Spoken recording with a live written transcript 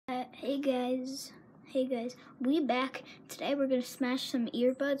Hey guys, we back. Today we're gonna smash some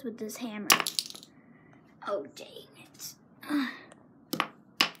earbuds with this hammer. Oh dang it.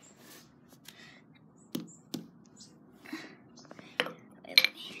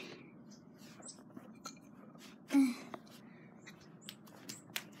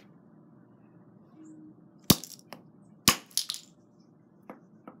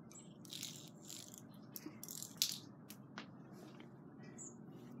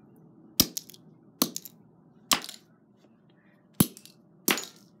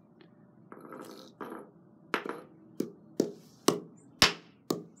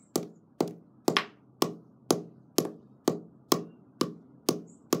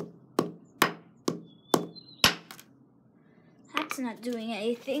 That's not doing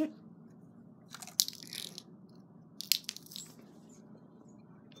anything.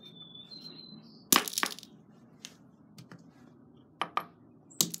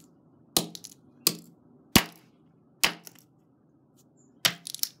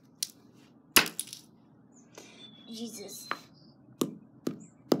 Jesus.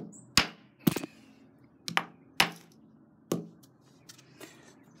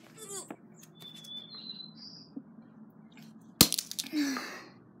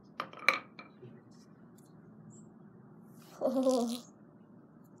 Oh.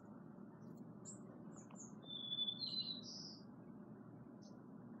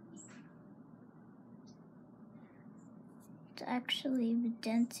 It's actually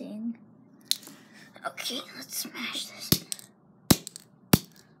denting. Okay, let's smash this.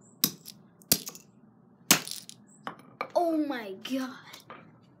 Oh my god.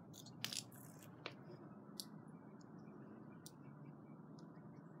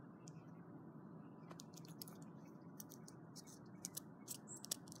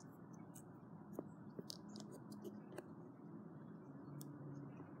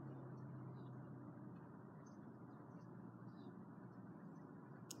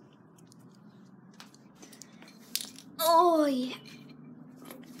 Oh yeah.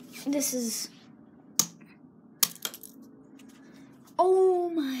 This is... Oh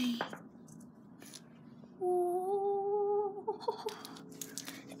my. Oh.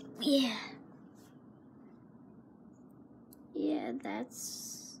 Yeah. Yeah,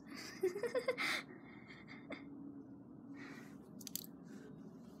 that's...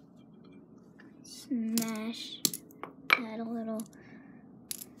 Smash that a little.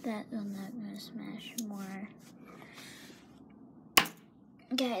 I'm not gonna smash more.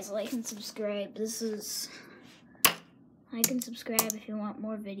 Guys, like and subscribe. Like and subscribe if you want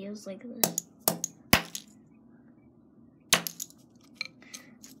more videos like this.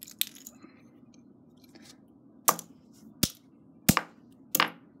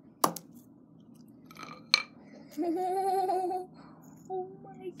 Oh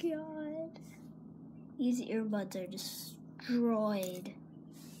my god. These earbuds are destroyed.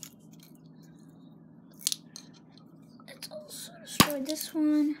 Let's also destroy this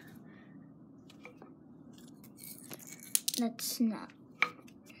one. That's not.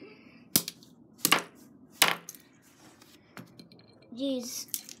 Jeez.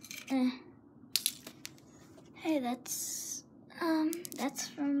 Hey, that's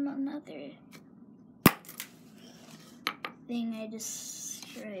from another thing I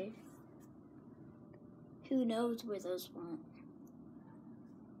destroyed. Who knows where those went?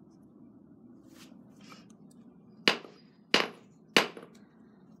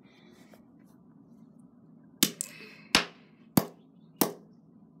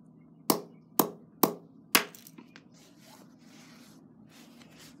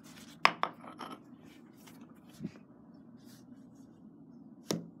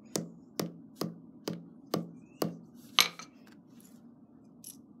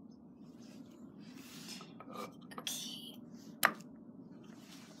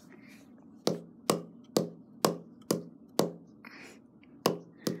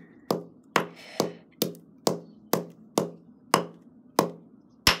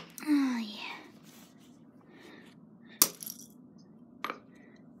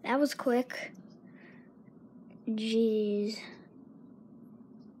 That was quick. Jeez.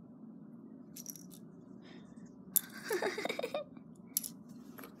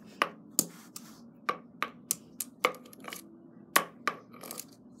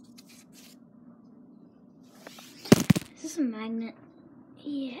 Is this a magnet?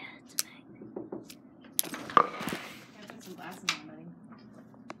 Yeah, it's a magnet. Gotta put some glasses on, buddy.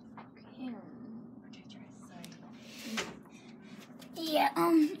 Okay. Protect your eyes, sorry. Yeah,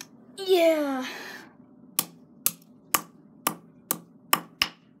 yeah.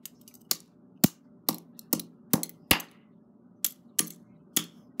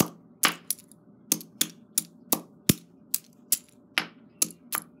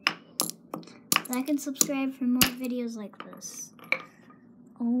 Like and subscribe for more videos like this.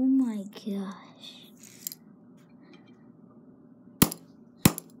 Oh my gosh.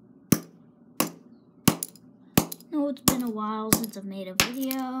 No, it's been a while since I've made a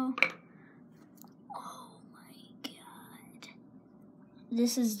video. Oh my god.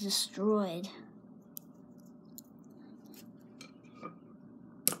 This is destroyed.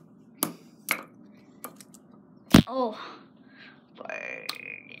 Oh.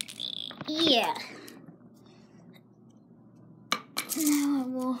 Yeah. Now I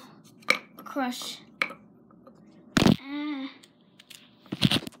will crush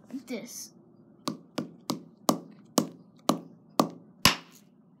this.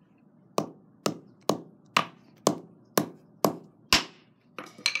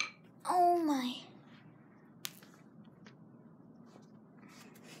 Oh my.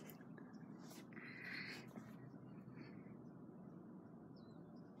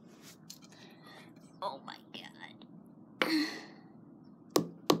 Oh my god.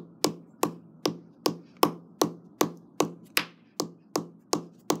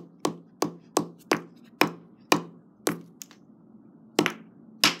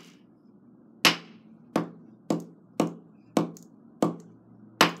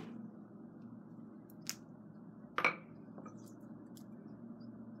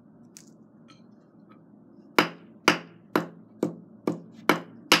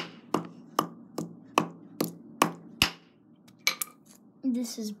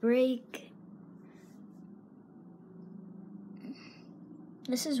 This is break.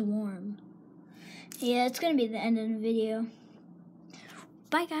 This is warm. Yeah, it's gonna be the end of the video.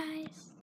 Bye guys.